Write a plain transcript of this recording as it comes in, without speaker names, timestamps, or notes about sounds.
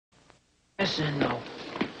Yes and no.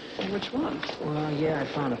 Which one? Well, yeah, I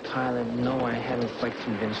found a pilot. No, I haven't quite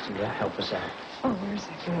convinced him to help us out. Oh, where is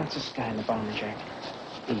he? Oh, it's this guy in the bomber jacket.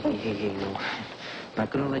 Hey, no. Not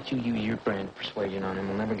gonna let you use your brand of persuasion on him.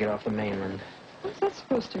 We'll never get off the mainland. What's that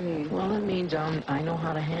supposed to mean? Well, it means I know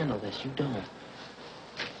how to handle this. You don't.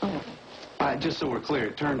 Oh. Just so we're clear,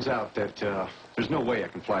 it turns out that there's no way I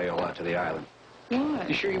can fly you all out to the island. Why?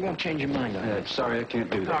 You sure you won't change your mind on that? Sorry, I can't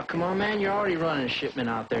do that. Oh, come on, man. You're already running a shipment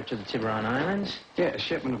out there to the Tiburon Islands. Yeah, a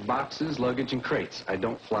shipment of boxes, luggage, and crates. I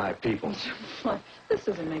don't fly people. This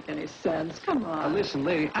doesn't make any sense. Come on. Listen,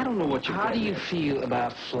 lady, I don't know what you're... How do you feel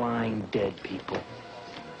about flying dead people?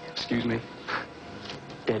 Excuse me?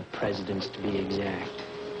 Dead presidents, to be exact.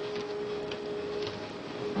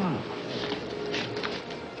 Oh.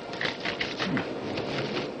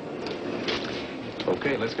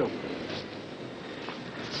 Okay, let's go.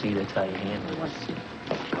 See, that's how you handle it.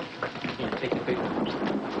 Here, take the paper.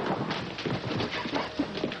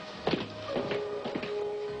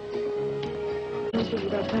 I suppose you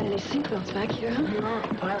don't find any seatbelts back here, huh? No,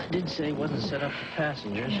 the pilot did say it wasn't set up for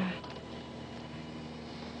passengers. Yeah.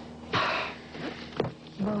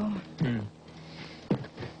 Bo,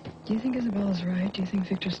 do you think Isabella's right? Do you think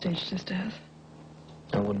Victor staged his death?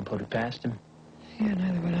 I wouldn't put it past him. Yeah,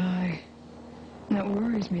 neither would I. And that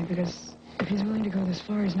worries me because if he's willing to go this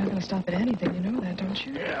far, he's not going to stop at anything. You know that, don't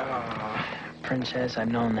you? Yeah, Princess, I've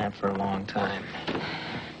known that for a long time.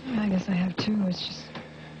 I guess I have too. It's just...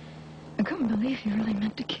 I couldn't believe he really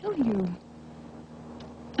meant to kill you.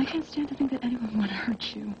 I can't stand to think that anyone would want to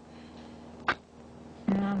hurt you.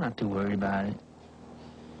 No, I'm not too worried about it.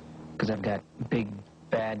 Because I've got big,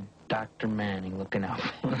 bad Dr. Manning looking out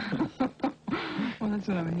for me. Well, that's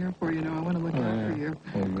what I'm here for, you know. I want to look out for you.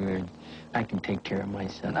 Oh, good. I can take care of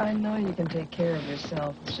myself. I know you can take care of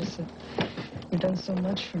yourself. It's just that you've done so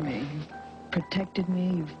much for me. You've protected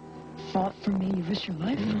me. You've fought for me. You've risked your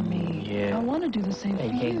life for me. Yeah. I want to do the same for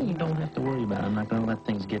you. Hey, you don't have to worry about it. I'm not going to let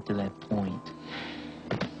things get to that point.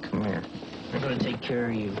 Come here. I'm going to take care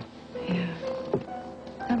of you. Yeah.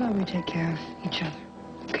 How about we take care of each other,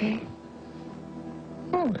 okay?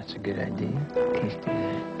 Oh, that's a good idea. Let's do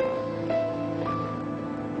that.